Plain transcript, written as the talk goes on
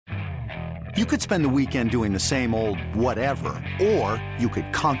You could spend the weekend doing the same old whatever, or you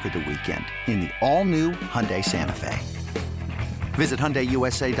could conquer the weekend in the all-new Hyundai Santa Fe. Visit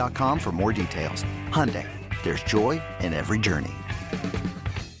HyundaiUSA.com for more details. Hyundai, there's joy in every journey.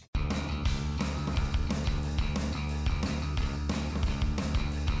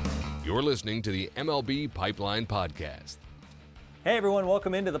 You're listening to the MLB Pipeline Podcast. Hey everyone,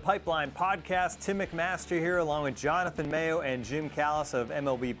 welcome into the Pipeline Podcast. Tim McMaster here along with Jonathan Mayo and Jim Callis of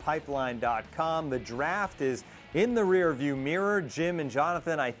MLBPipeline.com. The draft is in the rearview mirror. Jim and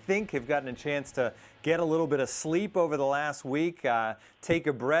Jonathan, I think, have gotten a chance to get a little bit of sleep over the last week, take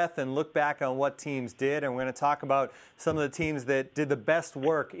a breath and look back on what teams did. And we're going to talk about some of the teams that did the best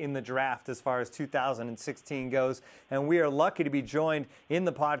work in the draft as far as 2016 goes. And we are lucky to be joined in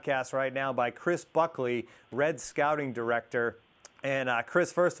the podcast right now by Chris Buckley, Reds Scouting Director. And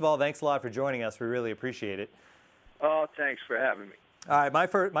Chris, first of all, thanks a lot for joining us. We really appreciate it. Oh, thanks for having me. All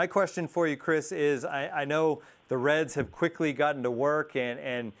right, my question for you, Chris, is I know the Reds have quickly gotten to work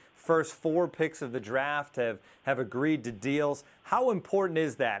and first 4 picks of the draft have agreed to deals. How important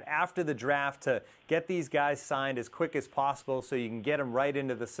is that after the draft to get these guys signed as quick as possible so you can get them right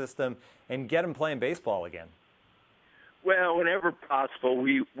into the system and get them playing baseball again? Well, whenever possible,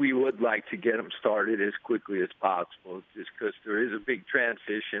 we would like to get them started as quickly as possible, just because there is a big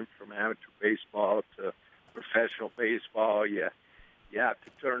transition from amateur baseball to professional baseball. You have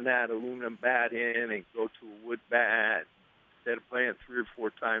to turn that aluminum bat in and go to a wood bat. Instead of playing 3 or 4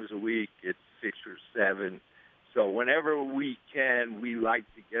 times a week, it's 6 or 7. So whenever we can, we like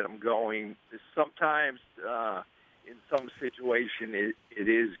to get them going. Sometimes in some situation, it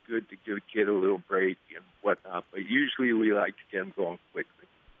is good to give a kid a little break and whatnot, but usually we like to get them going quickly.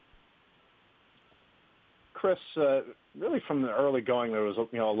 Chris, really from the early going, there was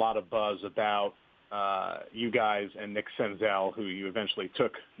a lot of buzz about you guys and Nick Senzel, who you eventually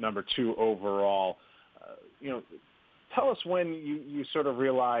took number 2 overall. Tell us when you sort of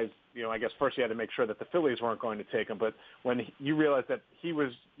realized, I guess first you had to make sure that the Phillies weren't going to take him, but when you realized that he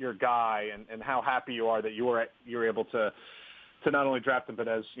was your guy and how happy you are that you were able to not only draft him, but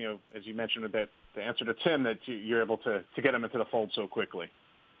as you mentioned a bit, the answer to Tim, that you're able to get him into the fold so quickly.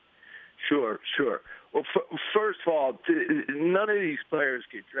 Sure. Well, first of all, none of these players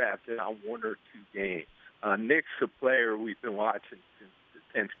get drafted on 1 or 2 games. Nick's a player we've been watching since the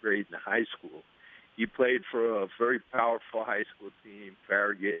 10th grade in high school. He played for a very powerful high school team,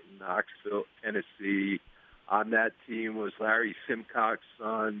 Farragut in Knoxville, Tennessee. On that team was Larry Simcox's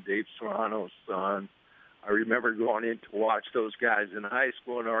son, Dave Serrano's son. I remember going in to watch those guys in high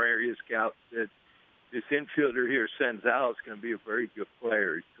school, and our area scout said, this infielder here, Senzel, is going to be a very good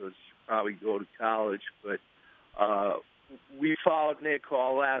player. He goes, you should probably go to college. But we followed Nick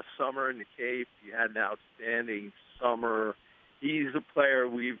all last summer in the Cape. He had an outstanding summer. He's a player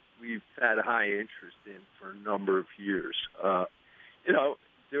we've had a high interest in for a number of years.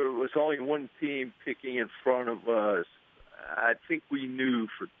 There was only one team picking in front of us. I think we knew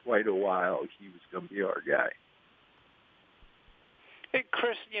for quite a while he was going to be our guy. Hey,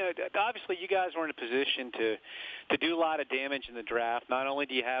 Chris, obviously you guys were in a position to do a lot of damage in the draft. Not only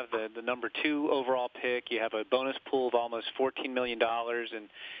do you have the number 2 overall pick, you have a bonus pool of almost $14 million, and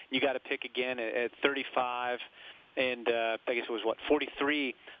you got to pick again at 35. And I guess it was,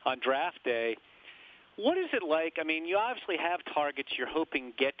 43 on draft day. What is it like? I mean, you obviously have targets you're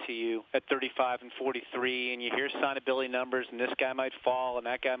hoping get to you at 35 and 43, and you hear signability numbers, and this guy might fall and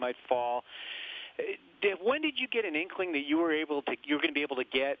that guy might fall. When did you get an inkling that you were going to be able to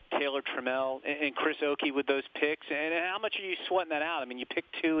get Taylor Trammell and Chris Oakey with those picks? And how much are you sweating that out? I mean, you pick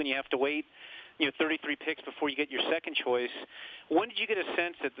 2 and you have to wait 33 picks before you get your second choice. When did you get a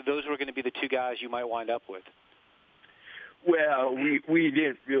sense that those were going to be the 2 guys you might wind up with? Well, we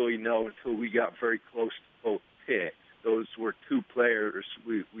didn't really know until we got very close to both picks. Those were 2 players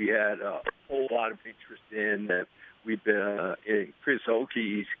we had a whole lot of interest in. That we've been in Chris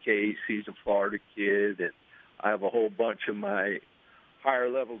Oakey's case, he's a Florida kid, and I have a whole bunch of my higher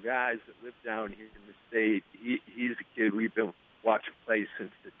level guys that live down here in the state. He's a kid we've been watching play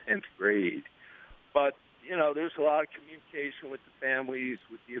since the 10th grade. But there's a lot of communication with the families,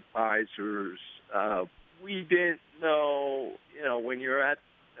 with the advisors. We didn't know, when you're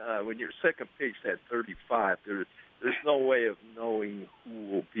when your second pick's at 35, there's no way of knowing who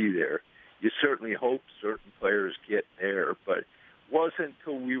will be there. You certainly hope certain players get there, but it wasn't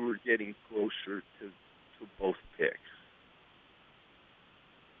until we were getting closer to both picks.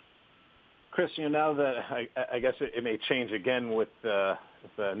 Chris, now that I guess it may change again with the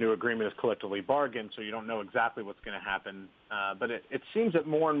new agreement is collectively bargained, so you don't know exactly what's going to happen. But it seems that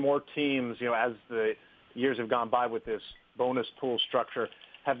more and more teams, as the years have gone by with this bonus pool structure,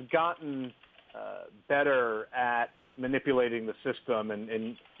 have gotten better at manipulating the system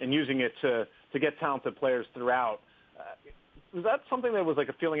and using it to get talented players throughout. Was that something that was like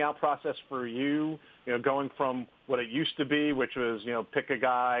a feeling out process for you, going from what it used to be, which was, pick a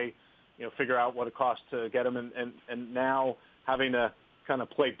guy, figure out what it costs to get him, and now having to kind of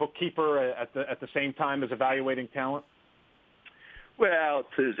play bookkeeper at the same time as evaluating talent? Well,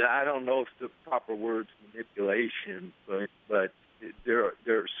 I don't know if the proper word's manipulation, but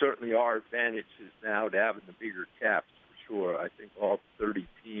there certainly are advantages now to having the bigger caps for sure. I think all 30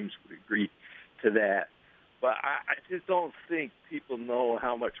 teams would agree to that. But I just don't think people know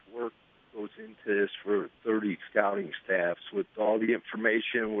how much work goes into this for 30 scouting staffs with all the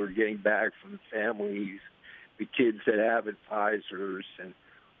information we're getting back from the families, the kids that have advisors, and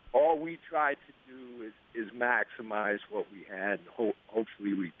all we tried to do is maximize what we had, and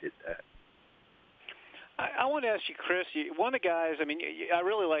hopefully we did that. I want to ask you, Chris, one of the guys, I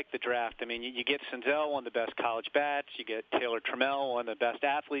really like the draft. You get Senzel, one of the best college bats. You get Taylor Trammell, one of the best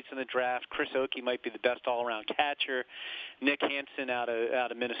athletes in the draft. Chris Oakey might be the best all-around catcher. Nick Hansen out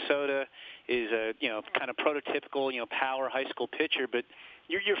of Minnesota is a kind of prototypical power high school pitcher. But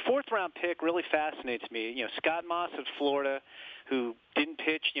your fourth-round pick really fascinates me. Scott Moss of Florida, who didn't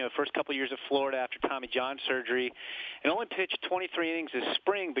pitch, first couple of years of Florida after Tommy John surgery, and only pitched 23 innings this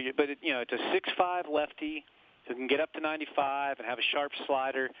spring. But it's a 6'5" lefty who can get up to 95 and have a sharp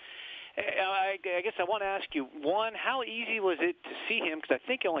slider. I guess I want to ask you, one, how easy was it to see him? Because I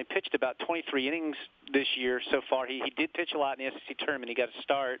think he only pitched about 23 innings this year so far. He did pitch a lot in the SEC tournament. He got a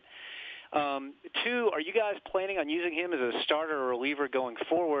start. Two, are you guys planning on using him as a starter or reliever going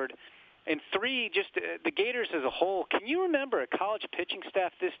forward? And three, just the Gators as a whole, can you remember a college pitching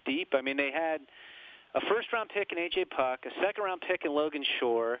staff this deep? They had a first-round pick in A.J. Puck, a second-round pick in Logan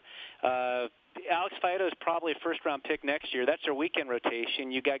Shore. Alex Faedo is probably a first-round pick next year. That's their weekend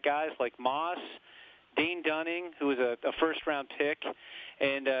rotation. You got guys like Moss, Dane Dunning, who was a first-round pick,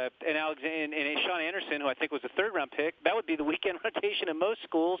 and Sean Anderson, who I think was a third-round pick. That would be the weekend rotation in most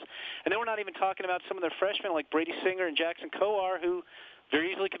schools. And then we're not even talking about some of their freshmen like Brady Singer and Jackson Coar, who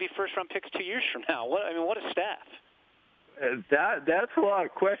very easily could be first-round picks 2 years from now. What a staff. That's a lot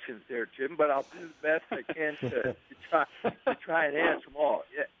of questions there, Jim, but I'll do the best I can to try and answer them all.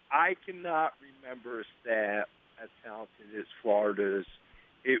 I cannot remember a staff as talented as Florida's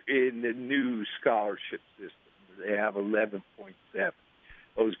in the new scholarship system. They have 11.7.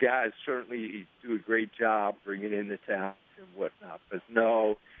 Those guys certainly do a great job bringing in the talent and whatnot. But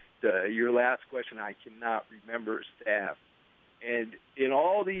no, your last question, I cannot remember a staff. And in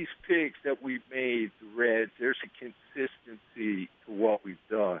all these picks that we've made, the Reds, there's a consistency to what we've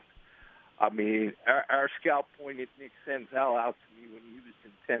done. Our scout pointed Nick Senzel out to me when he was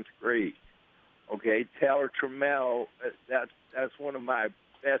in 10th grade. Okay, Taylor Trammell, that's one of my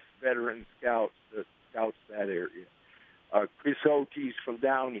best veteran scouts that scouts that area. Chris Oakey's from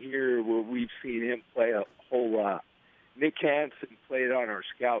down here where we've seen him play a whole lot. Nick Hansen played on our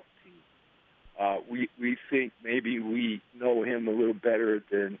scout team. We think maybe we know him a little better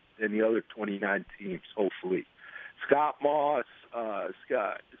than the other 29 teams, hopefully. Scott Moss,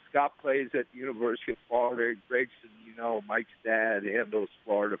 Scott plays at the University of Florida. Gregson, Mike's dad handles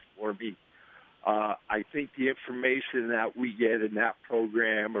Florida for me. I think the information that we get in that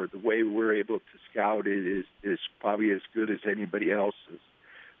program or the way we're able to scout it is probably as good as anybody else's.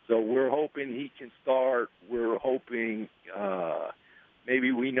 So we're hoping he can start. We're hoping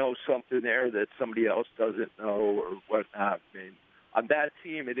maybe we know something there that somebody else doesn't know or whatnot. On that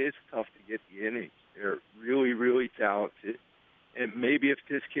team, it is tough to get the innings. They're really, really talented. And maybe if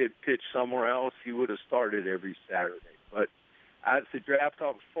this kid pitched somewhere else, he would have started every Saturday. But as the draft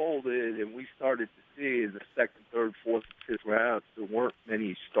unfolded and we started to see in the second, third, fourth, and fifth rounds, there weren't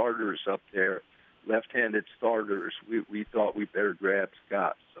many starters up there, left-handed starters. We thought we better grab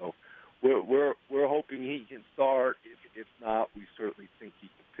Scott. So we're hoping he can start. If not, we certainly think he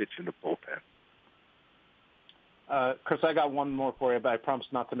can pitch in the bullpen. Chris, I got one more for you, but I promise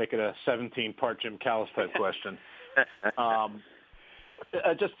not to make it a 17-part Jim Callis type question. I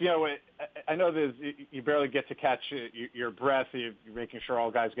know you barely get to catch your breath. You're making sure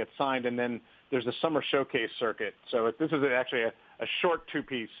all guys get signed, and then there's a summer showcase circuit. So this is actually a short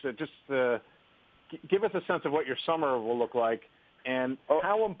two-piece. Just give us a sense of what your summer will look like, and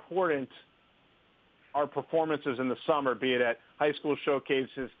how important are performances in the summer, be it at high school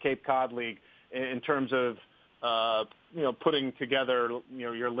showcases, Cape Cod League, in terms of putting together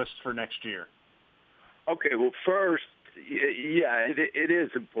your list for next year? Okay, well, first, yeah, it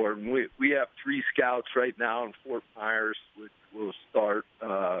is important. We have 3 scouts right now in Fort Myers, which will start.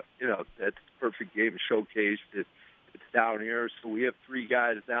 That's the perfect game showcase. It's It's down here, so we have 3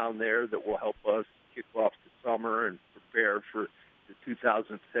 guys down there that will help us kick off the summer and prepare for the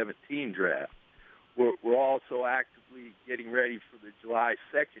 2017 draft. We're also actively getting ready for the July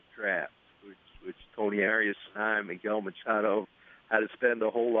 2nd draft, which Tony Arias and I, Miguel Machado, had to spend a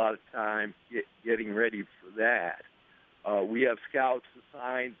whole lot of time getting ready for that. We have scouts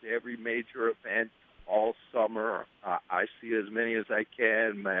assigned to every major event all summer. I see as many as I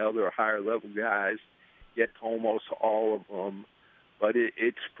can. My other higher-level guys get to almost all of them. But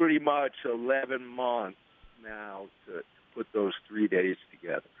it's pretty much 11 months now to put those 3 days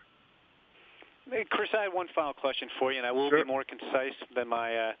together. Hey, Chris, I have one final question for you, and I will be more concise than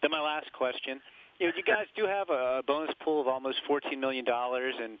my last question. You guys do have a bonus pool of almost $14 million,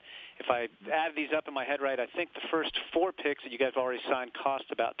 and if I add these up in my head right, I think the first 4 picks that you guys have already signed cost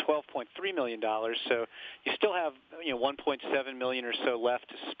about $12.3 million. So you still have $1.7 million or so left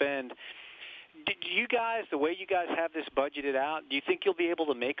to spend. Do you guys, the way you guys have this budgeted out, do you think you'll be able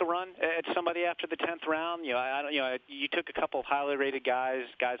to make a run at somebody after the 10th round? You took a couple of highly rated guys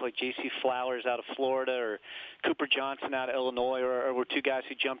like J.C. Flowers out of Florida or Cooper Johnson out of Illinois, or were 2 guys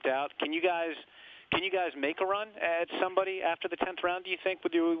who jumped out. Can you guys make a run at somebody after the 10th round, do you think,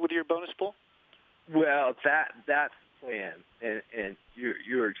 with your bonus pool? Well, that's the plan, and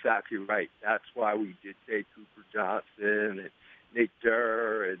you're exactly right. That's why we did take Cooper Johnson and Nick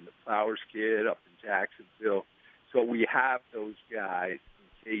Durr and the Flowers kid up in Jacksonville. So we have those guys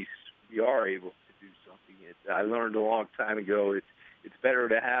in case we are able to do something. I learned a long time ago it's better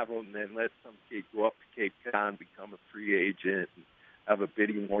to have them than let some kid go up to Cape Cod, become a free agent, and have a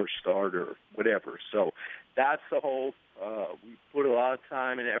bidding war start or whatever. So that's the whole. We put a lot of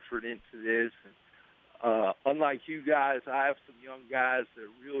time and effort into this. Unlike you guys, I have some young guys that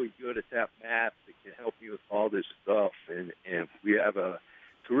are really good at that math that can help me with all this stuff. And we have a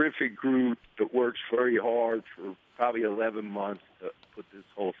terrific group that works very hard for probably 11 months to put this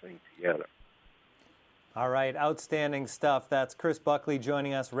whole thing together. All right, outstanding stuff. That's Chris Buckley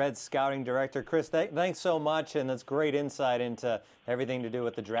joining us, Reds Scouting Director. Chris, thanks so much, and that's great insight into everything to do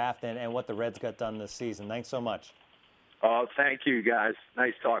with the draft and what the Reds got done this season. Thanks so much. Thank you, guys.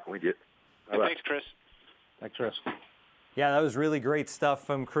 Nice talking with you. Bye-bye. Thanks, Chris. Thanks, Chris. Yeah, that was really great stuff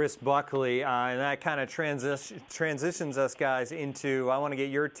from Chris Buckley, and that kind of transitions us, guys, into I want to get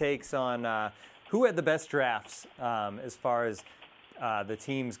your takes on who had the best drafts as far as the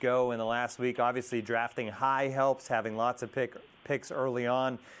teams go in the last week. Obviously, drafting high helps. Having lots of picks early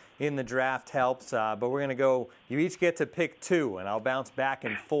on in the draft helps. But we're going to go, you each get to pick 2, and I'll bounce back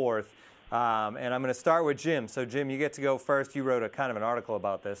and forth. And I'm going to start with Jim. So, Jim, you get to go first. You wrote a kind of an article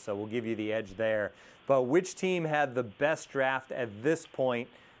about this, so we'll give you the edge there. But which team had the best draft at this point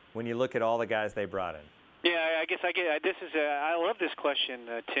when you look at all the guys they brought in? Yeah, I guess I love this question,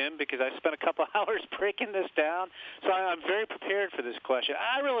 Tim, because I spent a couple hours breaking this down, so I'm very prepared for this question.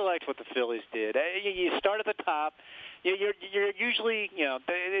 I really liked what the Phillies did. You start at the top. You're usually,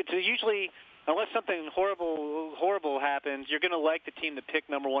 it's usually, unless something horrible happens, you're going to like the team that picked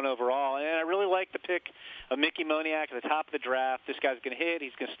number 1 overall. And I really like the pick of Mickey Moniak at the top of the draft. This guy's going to hit.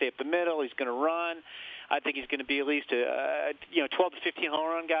 He's going to stay up the middle. He's going to run. I think he's going to be at least a 12 to 15 home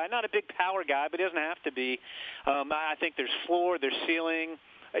run guy. Not a big power guy, but he doesn't have to be. I think there's floor, there's ceiling.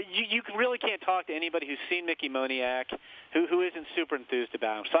 You really can't talk to anybody who's seen Mickey Moniak who isn't super enthused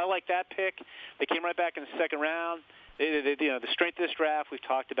about him. So I like that pick. They came right back in the second round. The strength of this draft we've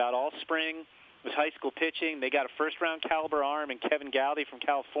talked about all spring was high school pitching. They got a first-round caliber arm in Kevin Gowdy from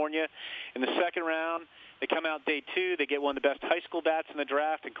California. In the second round, they come out day 2. They get one of the best high school bats in the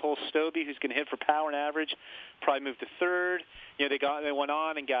draft, and Cole Stobbe, who's going to hit for power and average, probably moved to 3rd. They went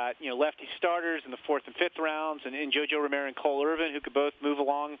on and got lefty starters in the 4th and 5th rounds, and JoJo Romero and Cole Irvin, who could both move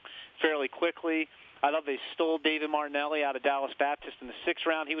along fairly quickly. I love they stole David Martinelli out of Dallas Baptist in the 6th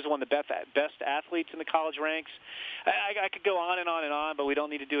round. He was one of the best athletes in the college ranks. I could go on and on and on, but we don't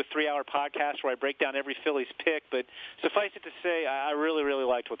need to do a 3-hour podcast where I break down every Phillies pick. But suffice it to say, I really, really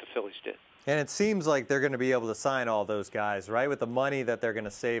liked what the Phillies did. And it seems like they're going to be able to sign all those guys, right? With the money that they're going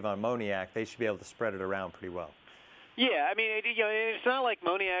to save on Moniak, they should be able to spread it around pretty well. Yeah, I mean, it's not like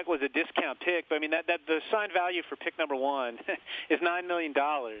Moniak was a discount pick, but I mean that the sign value for pick number 1 is $9 million.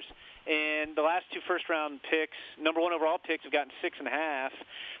 And the last 2 first-round picks, number 1 overall picks, have gotten 6.5.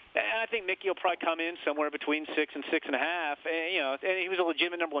 And I think Mickey will probably come in somewhere between 6 and 6.5. And he was a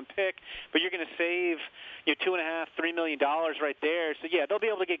legitimate number 1 pick, but you're going to save $2.5, $3 million right there. So yeah, they'll be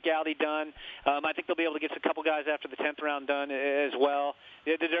able to get Gowdy done. I think they'll be able to get a couple guys after the 10th round done as well.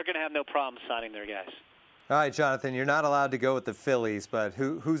 They're going to have no problem signing their guys. All right, Jonathan, you're not allowed to go with the Phillies, but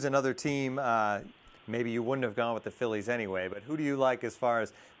who's another team? Maybe you wouldn't have gone with the Phillies anyway, but who do you like as far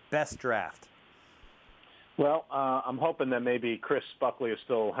as best draft? Well, I'm hoping that maybe Chris Buckley is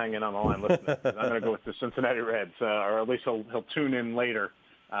still hanging on the line listening. I'm going to go with the Cincinnati Reds, or at least he'll tune in later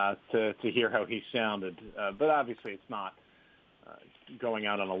to hear how he sounded. But obviously, it's not going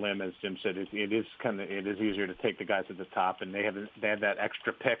out on a limb, as Jim said. It is easier to take the guys at the top, and they had that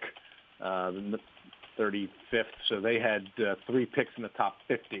extra pick, the 35th, so they had 3 picks in the top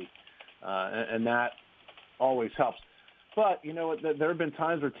 50, and that always helps. But there have been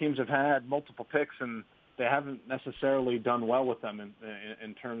times where teams have had multiple picks and they haven't necessarily done well with them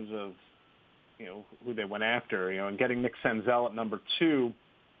in terms of who they went after. And getting Nick Senzel at number 2,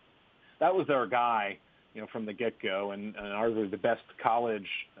 that was their guy, from the get-go, and arguably the best college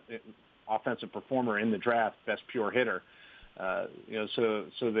offensive performer in the draft, best pure hitter. So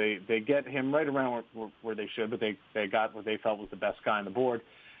they get him right around where they should, but they got what they felt was the best guy on the board.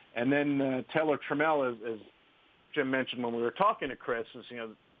 And then Taylor Trammell, as Jim mentioned when we were talking to Chris, is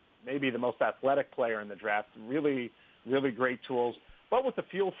maybe the most athletic player in the draft. Really, really great tools, but with the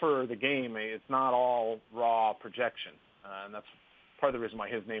feel for the game, it's not all raw projection, and that's part of the reason why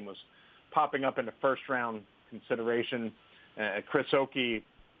his name was popping up in the first-round consideration. Chris Oakey,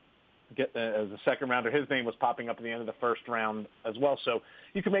 as a second rounder, his name was popping up at the end of the first round as well. So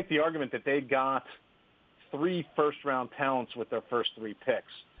you can make the argument that they got 3 first-round talents with their first 3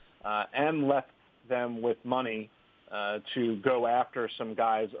 picks, and left them with money to go after some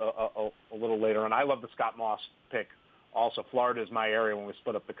guys a little later on. I love the Scott Moss pick also. Florida is my area when we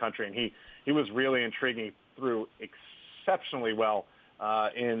split up the country, and he was really intriguing, through exceptionally well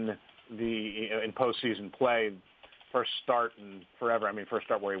in postseason play. First start in forever. I mean, first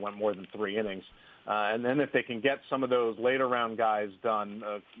start where he went more than 3 innings. And then if they can get some of those later round guys done,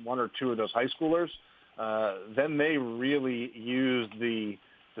 1 or 2 of those high schoolers, then they really use the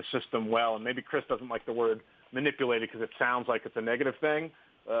system well. And maybe Chris doesn't like the word manipulated because it sounds like it's a negative thing,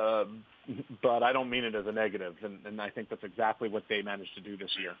 but I don't mean it as a negative, and I think that's exactly what they managed to do this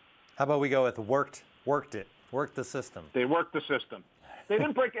year. How about we go with worked the system? They worked the system. They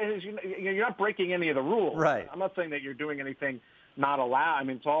didn't break. You're not breaking any of the rules. Right. I'm not saying that you're doing anything not allowed. I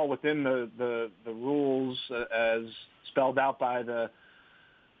mean, it's all within the rules as spelled out by the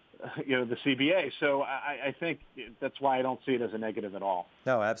CBA. So I think that's why I don't see it as a negative at all.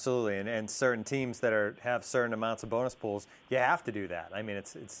 No, absolutely. And certain teams that have certain amounts of bonus pools, you have to do that. I mean,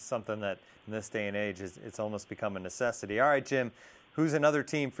 it's something that in this day and age it's almost become a necessity. All right, Jim, who's another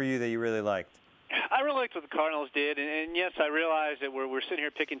team for you that you really liked? I really liked what the Cardinals did, and yes, I realize that we're sitting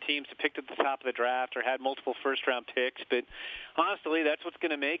here picking teams that picked at the top of the draft or had multiple first-round picks, but honestly, that's what's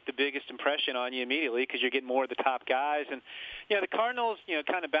going to make the biggest impression on you immediately because you're getting more of the top guys. And the Cardinals,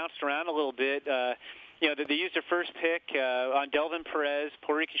 kind of bounced around a little bit. They used their first pick on Delvin Perez,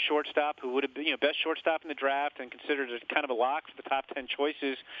 Puerto Rican shortstop, who would have been best shortstop in the draft and considered as kind of a lock for the top 10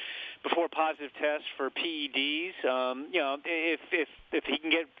 choices before positive tests for PEDs. If he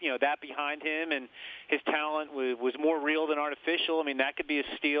can get that behind him and his talent was more real than artificial, I mean that could be a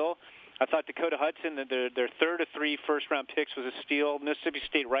steal. I thought Dakota Hudson, their third of 3 first-round picks, was a steal. Mississippi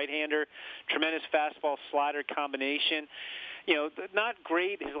State right-hander, tremendous fastball slider combination. Not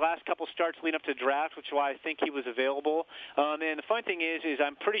great his last couple starts leading up to the draft, which is why I think he was available. And the fun thing is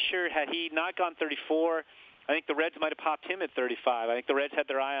I'm pretty sure had he not gone 34, I think the Reds might have popped him at 35. I think the Reds had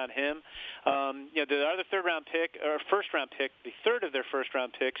their eye on him. The other third-round pick, or first-round pick, the third of their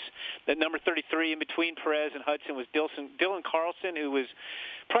first-round picks, at number 33 in between Perez and Hudson was Dylan Carlson, who was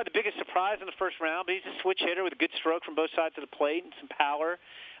probably the biggest surprise in the first round, but he's a switch hitter with a good stroke from both sides of the plate and some power.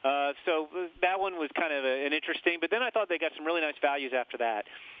 So that one was kind of an interesting. But then I thought they got some really nice values after that.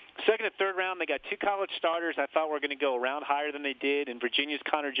 Second and third round, they got 2 college starters I thought were going to go a round higher than they did, in Virginia's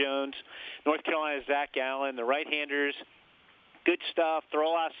Connor Jones, North Carolina's Zach Gallen, the right-handers. Good stuff,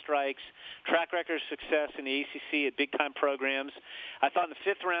 throw a lot of strikes, track record of success in the ACC at big-time programs. I thought in the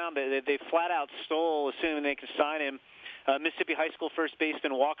 5th round they flat-out stole, assuming they could sign him, Mississippi high school first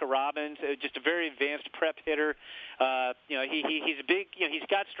baseman Walker Robbins, just a very advanced prep hitter. He's a big, he's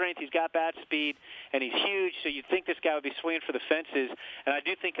got strength, he's got bat speed, and he's huge. So you'd think this guy would be swinging for the fences. And I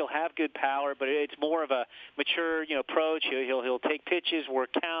do think he'll have good power, but it's more of a mature, approach. He'll take pitches, work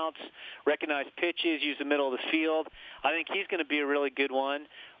counts, recognize pitches, use the middle of the field. I think he's going to be a really good one.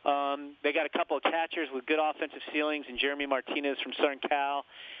 They got a couple of catchers with good offensive ceilings, and Jeremy Martinez from Southern Cal,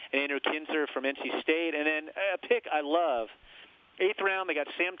 and Andrew Kinzer from NC State. And then a pick I love. 8th round, they got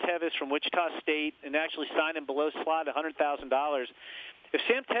Sam Tevis from Wichita State, and actually signed him below slot $100,000. If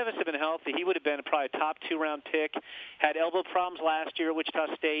Sam Tevis had been healthy, he would have been probably a top 2-round pick. Had elbow problems last year at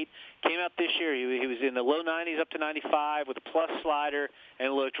Wichita State. Came out this year. He was in the low 90s up to 95 with a plus slider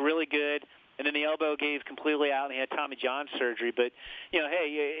and looked really good. and then the elbow gave completely out, and he had Tommy John surgery. But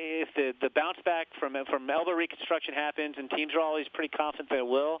hey, if the bounce back from elbow reconstruction happens, and teams are always pretty confident that it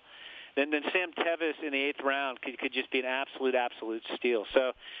will, then Sam Tevis in the 8th round could just be an absolute steal.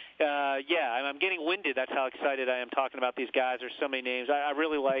 So, I'm getting winded. That's how excited I am talking about these guys. There's so many names. I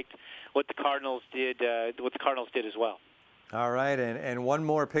really liked what the Cardinals did. What the Cardinals did as well. All right, and one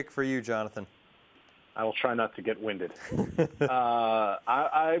more pick for you, Jonathan. I will try not to get winded.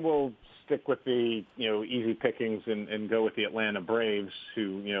 I will stick with the easy pickings and go with the Atlanta Braves,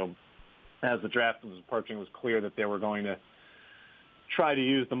 who as the draft was approaching, it was clear that they were going to try to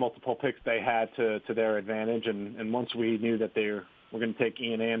use the multiple picks they had to their advantage. And once we knew that they were going to take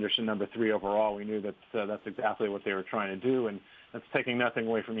Ian Anderson, number 3 overall, we knew that that's exactly what they were trying to do. And that's taking nothing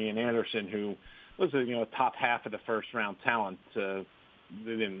away from Ian Anderson, who was a top half of the first-round talent. They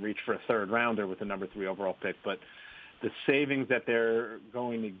didn't reach for a third-rounder with the number 3 overall pick. But the savings that they're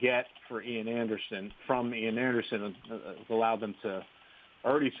going to get from Ian Anderson has allowed them to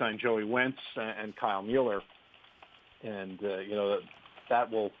already sign Joey Wentz and Kyle Mueller. And, that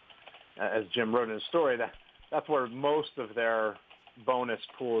will, as Jim wrote in his story, that's where most of their bonus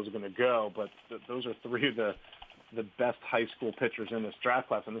pool is going to go. But those are 3 of the best high school pitchers in this draft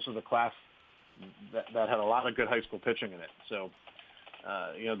class. And this was a class that had a lot of good high school pitching in it. So,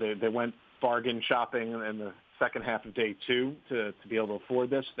 they went bargain shopping in the second half of day 2 to be able to afford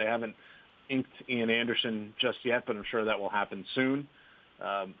this. They haven't inked Ian Anderson just yet, but I'm sure that will happen soon.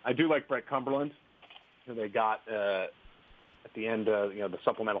 I do like Brett Cumberland, who they got at the end, the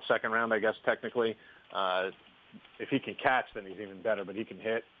supplemental second round, I guess, technically. If he can catch, then he's even better, but he can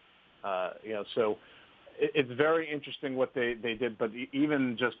hit. So it's very interesting what they did, but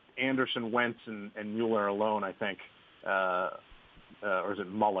even just Anderson, Wentz, and Mueller alone, I think, or is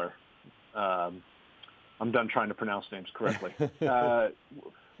it Mueller? I'm done trying to pronounce names correctly.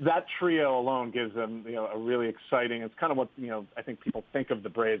 That trio alone gives them, a really exciting. It's kind of what I think people think of the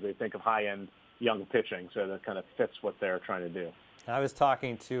Braves. They think of high-end young pitching, so that kind of fits what they're trying to do. I was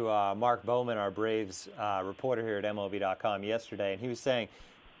talking to Mark Bowman, our Braves reporter here at MLB.com yesterday, and he was saying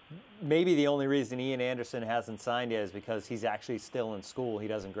maybe the only reason Ian Anderson hasn't signed yet is because he's actually still in school. He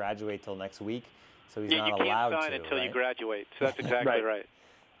doesn't graduate till next week, so he's not allowed to. You can't sign until you graduate, so that's exactly right.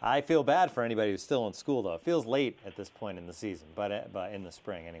 I feel bad for anybody who's still in school, though. It feels late at this point in the season, but in the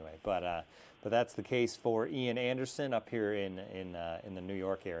spring anyway. But that's the case for Ian Anderson up here in the New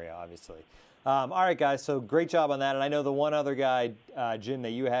York area, obviously. All right, guys. So great job on that. And I know the one other guy, Jim,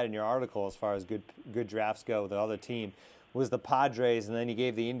 that you had in your article as far as good drafts go, the other team was the Padres, and then you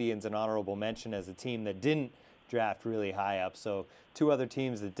gave the Indians an honorable mention as a team that didn't draft really high up. So 2 other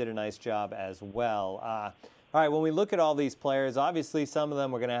teams that did a nice job as well. All right, when we look at all these players, obviously some of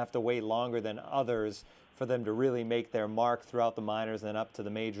them are going to have to wait longer than others for them to really make their mark throughout the minors and then up to the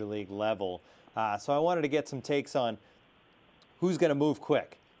major league level. So I wanted to get some takes on who's going to move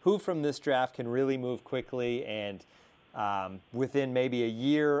quick. Who from this draft can really move quickly and within maybe a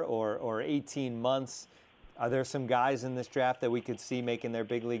year or 18 months? Are there some guys in this draft that we could see making their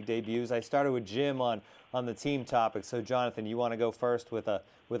big league debuts? I started with Jim on the team topic. So, Jonathan, you want to go first with a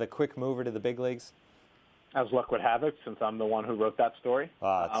quick mover to the big leagues? As luck would have it, since I'm the one who wrote that story.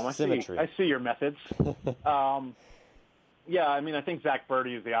 Symmetry. I see your methods. I think Zach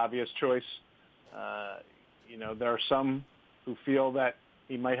Bertie is the obvious choice. There are some who feel that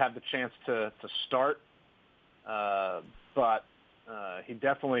he might have the chance to start, but he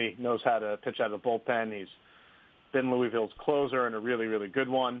definitely knows how to pitch out of the bullpen. He's been Louisville's closer and a really, really good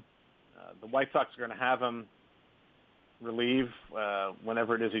one. The White Sox are going to have him relieve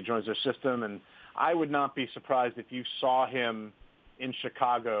whenever it is he joins their system, and I would not be surprised if you saw him in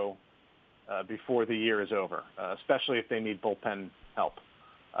Chicago before the year is over, especially if they need bullpen help.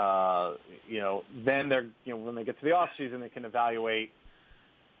 Then they're, when they get to the off season, they can evaluate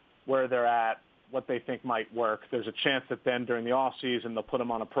where they're at, what they think might work. There's a chance that then during the off season they'll put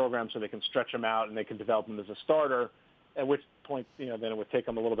him on a program so they can stretch him out and they can develop him as a starter. At which point, then it would take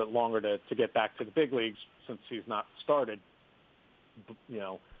him a little bit longer to get back to the big leagues since he's not started.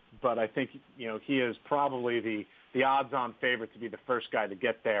 But I think he is probably the odds-on favorite to be the first guy to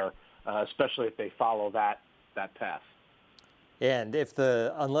get there, especially if they follow that path. And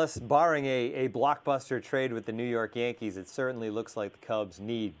unless barring a blockbuster trade with the New York Yankees, it certainly looks like the Cubs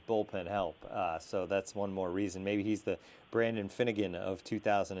need bullpen help. So that's one more reason. Maybe he's the Brandon Finnegan of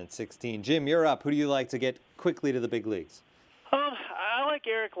 2016. Jim, you're up. Who do you like to get quickly to the big leagues? I like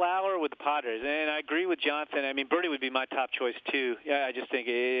Eric Lauer with the Padres, and I agree with Jonathan. I mean, Bertie would be my top choice, too. Yeah, I just think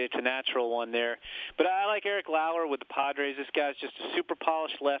it's a natural one there. But I like Eric Lauer with the Padres. This guy's just a super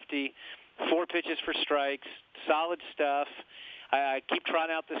polished lefty, 4 pitches for strikes, solid stuff. I keep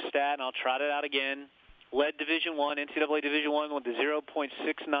trotting out this stat, and I'll trot it out again. Led Division I, NCAA Division I, with a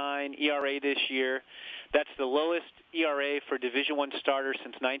 0.69 ERA this year. That's the lowest ERA for Division I starter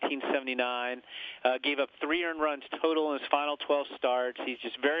since 1979. Gave up 3 earned runs total in his final 12 starts. He's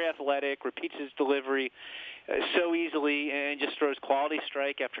just very athletic, repeats his delivery so easily, and just throws quality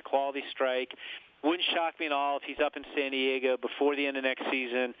strike after quality strike. Wouldn't shock me at all if he's up in San Diego before the end of next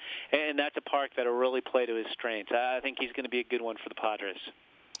season, and that's a park that'll really play to his strengths. I think he's going to be a good one for the Padres.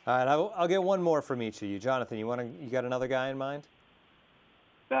 All right, I'll get one more from each of you. Jonathan, you got another guy in mind?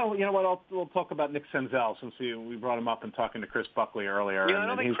 No, you know what? We'll talk about Nick Senzel since we brought him up and talking to Chris Buckley earlier. I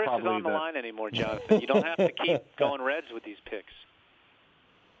don't think Chris is on the line anymore, Jonathan. You don't have to keep going Reds with these picks.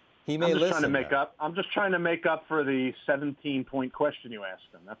 He may listen. I'm just trying to make up for the 17-point question you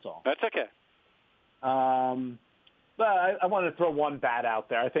asked him. That's all. That's okay. But I want to throw one bat out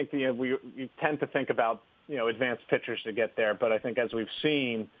there. I think we tend to think about advanced pitchers to get there, but I think as we've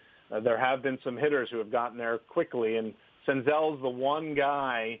seen, there have been some hitters who have gotten there quickly, and Senzel's the one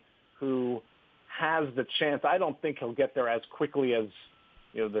guy who has the chance. I don't think he'll get there as quickly as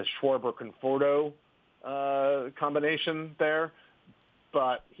the Schwarber-Conforto combination there,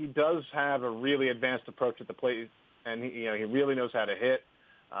 but he does have a really advanced approach at the plate, and he really knows how to hit.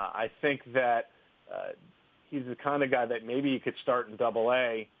 I think that he's the kind of guy that maybe you could start in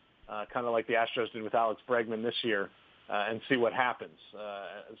Double-A, kind of like the Astros did with Alex Bregman this year, and see what happens.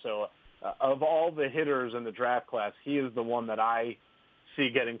 So of all the hitters in the draft class, he is the one that I see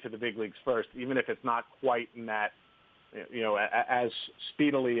getting to the big leagues first, even if it's not quite in that, as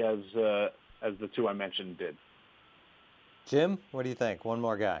speedily as the two I mentioned did. Jim, what do you think? One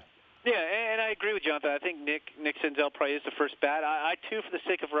more guy. Yeah, and I agree with Jonathan. I think Nick Senzel probably is the first bat. I too, for the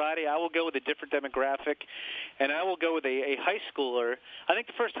sake of variety, I will go with a different demographic, and I will go with a high schooler. I think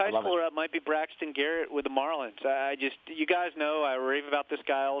the first high schooler up might be Braxton Garrett with the Marlins. You guys know, I rave about this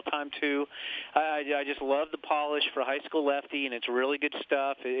guy all the time too. I just love the polish for a high school lefty, and it's really good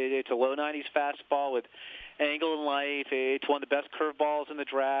stuff. It's a low 90s fastball with angle and life. It's one of the best curveballs in the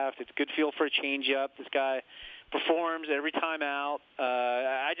draft. It's a good feel for a changeup. This guy performs every time out.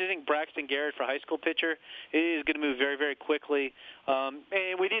 I just think Braxton Garrett, for a high school pitcher, is going to move very, very quickly.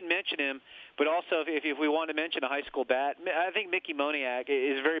 And we didn't mention him, but also if we want to mention a high school bat, I think Mickey Moniak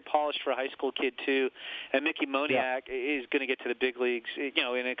is very polished for a high school kid too. And Mickey Moniak is going to get to the big leagues,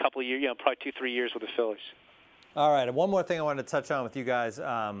 in a couple of years, probably 2-3 years with the Phillies. All right, and one more thing I wanted to touch on with you guys.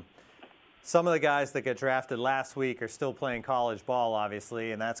 Some of the guys that get drafted last week are still playing college ball,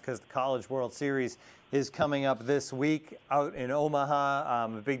 obviously, and that's because the College World Series is coming up this week out in Omaha. A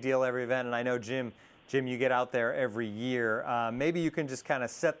big deal every event, and I know, Jim, you get out there every year. Maybe you can just kind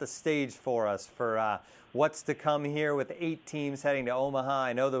of set the stage for us for what's to come here with 8 teams heading to Omaha.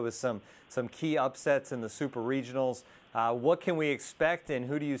 I know there was some key upsets in the Super Regionals. What can we expect, and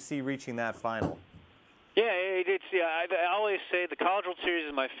who do you see reaching that final? Yeah, I always say the College World Series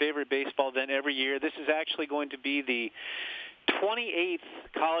is my favorite baseball event every year. This is actually going to be the 28th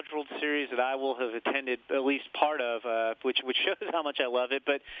College World Series that I will have attended at least part of, which shows how much I love it.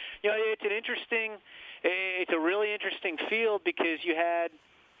 But it's a really interesting field because you had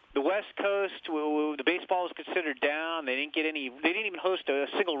the West Coast, the baseball was considered down. They didn't even host a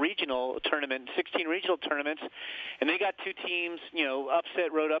single regional tournament, 16 regional tournaments, and they got 2 teams,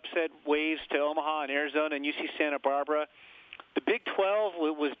 rode upset waves to Omaha and Arizona and UC Santa Barbara. The Big 12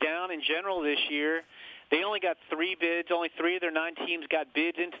 was down in general this year. They only got 3 bids. Only 3 of their 9 teams got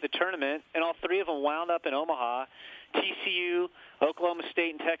bids into the tournament, and all 3 of them wound up in Omaha. TCU, Oklahoma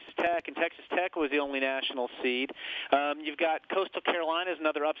State, and Texas Tech was the only national seed. You've got Coastal Carolina as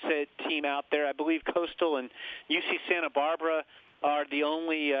another upset team out there. I believe Coastal and UC Santa Barbara are the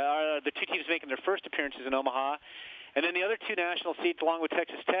the 2 teams making their first appearances in Omaha. And then the other 2 national seeds, along with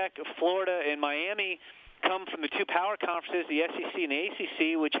Texas Tech, Florida and Miami, come from the 2 power conferences, the SEC and the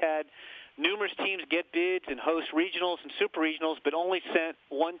ACC, which had numerous teams get bids and host regionals and super regionals, but only sent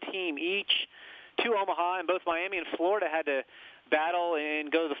 1 team each to Omaha, and both Miami and Florida had to battle and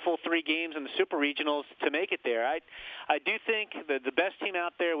go the full 3 games in the super regionals to make it there. I do think the best team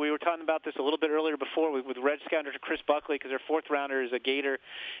out there, we were talking about this a little bit earlier before with Red Scoundrels Chris Buckley, because their 4th rounder is a Gator,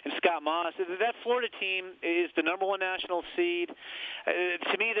 and Scott Moss. That Florida team is the number 1 national seed.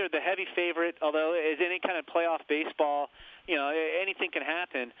 To me, they're the heavy favorite, although as any kind of playoff baseball, anything can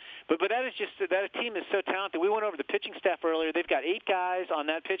happen. But that team is so talented. We went over the pitching staff earlier. They've got 8 guys on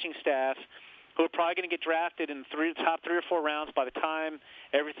that pitching staff who are probably going to get drafted in the top 3 or 4 rounds by the time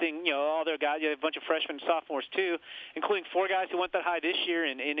everything, all their guys. You have a bunch of freshmen and sophomores too, including 4 guys who went that high this year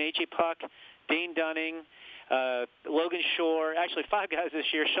in A.J. Puck, Dane Dunning, Logan Shore, actually 5 guys this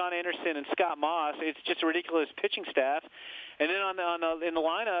year, Sean Anderson and Scott Moss. It's just a ridiculous pitching staff. And then in the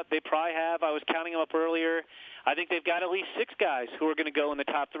lineup, they probably have, I was counting them up earlier, I think they've got at least 6 guys who are going to go in the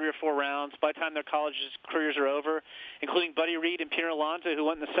top 3 or 4 rounds by the time their college careers are over, including Buddy Reed and Peter Alonso, who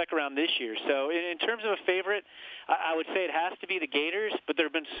went in the second round this year. So in terms of a favorite, I would say it has to be the Gators, but there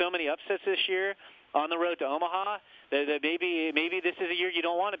have been so many upsets this year on the road to Omaha that maybe this is a year you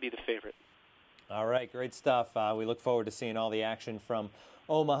don't want to be the favorite. All right, great stuff. We look forward to seeing all the action from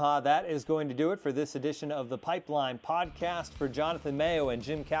Omaha. That is going to do it for this edition of the Pipeline Podcast. For Jonathan Mayo and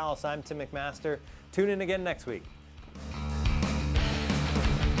Jim Callis, I'm Tim McMaster. Tune in again next week.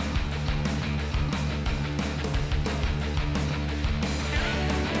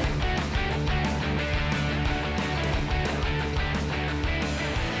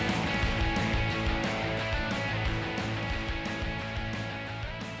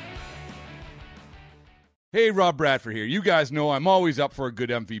 Hey, Rob Bradford here. You guys know I'm always up for a good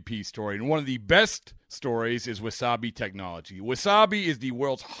MVP story, and one of the best stories is Wasabi Technology. Wasabi is the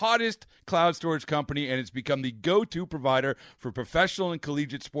world's hottest cloud storage company, and it's become the go-to provider for professional and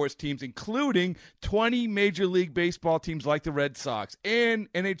collegiate sports teams, including 20 Major League Baseball teams like the Red Sox and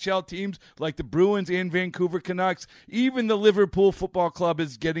NHL teams like the Bruins and Vancouver Canucks. Even the Liverpool Football Club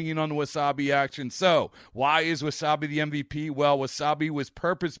is getting in on the Wasabi action. So, why is Wasabi the MVP? Well, Wasabi was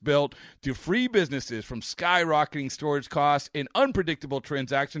purpose-built to free businesses from skyrocketing storage costs and unpredictable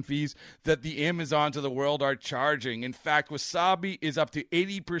transaction fees that the Amazons of the world are charging. In fact, Wasabi is up to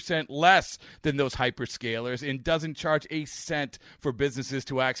 80% less than those hyperscalers and doesn't charge a cent for businesses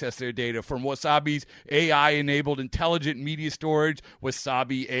to access their data. From Wasabi's AI-enabled intelligent media storage,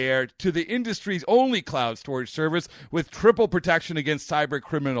 Wasabi Air, to the industry's only cloud storage service with triple protection against cyber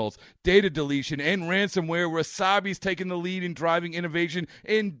criminals, data deletion, and ransomware, Wasabi's taken the lead in driving innovation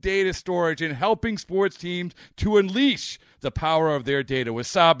in data storage and helping sports teams to unleash the power of their data.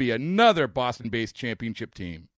 Wasabi, another Boston-based championship team.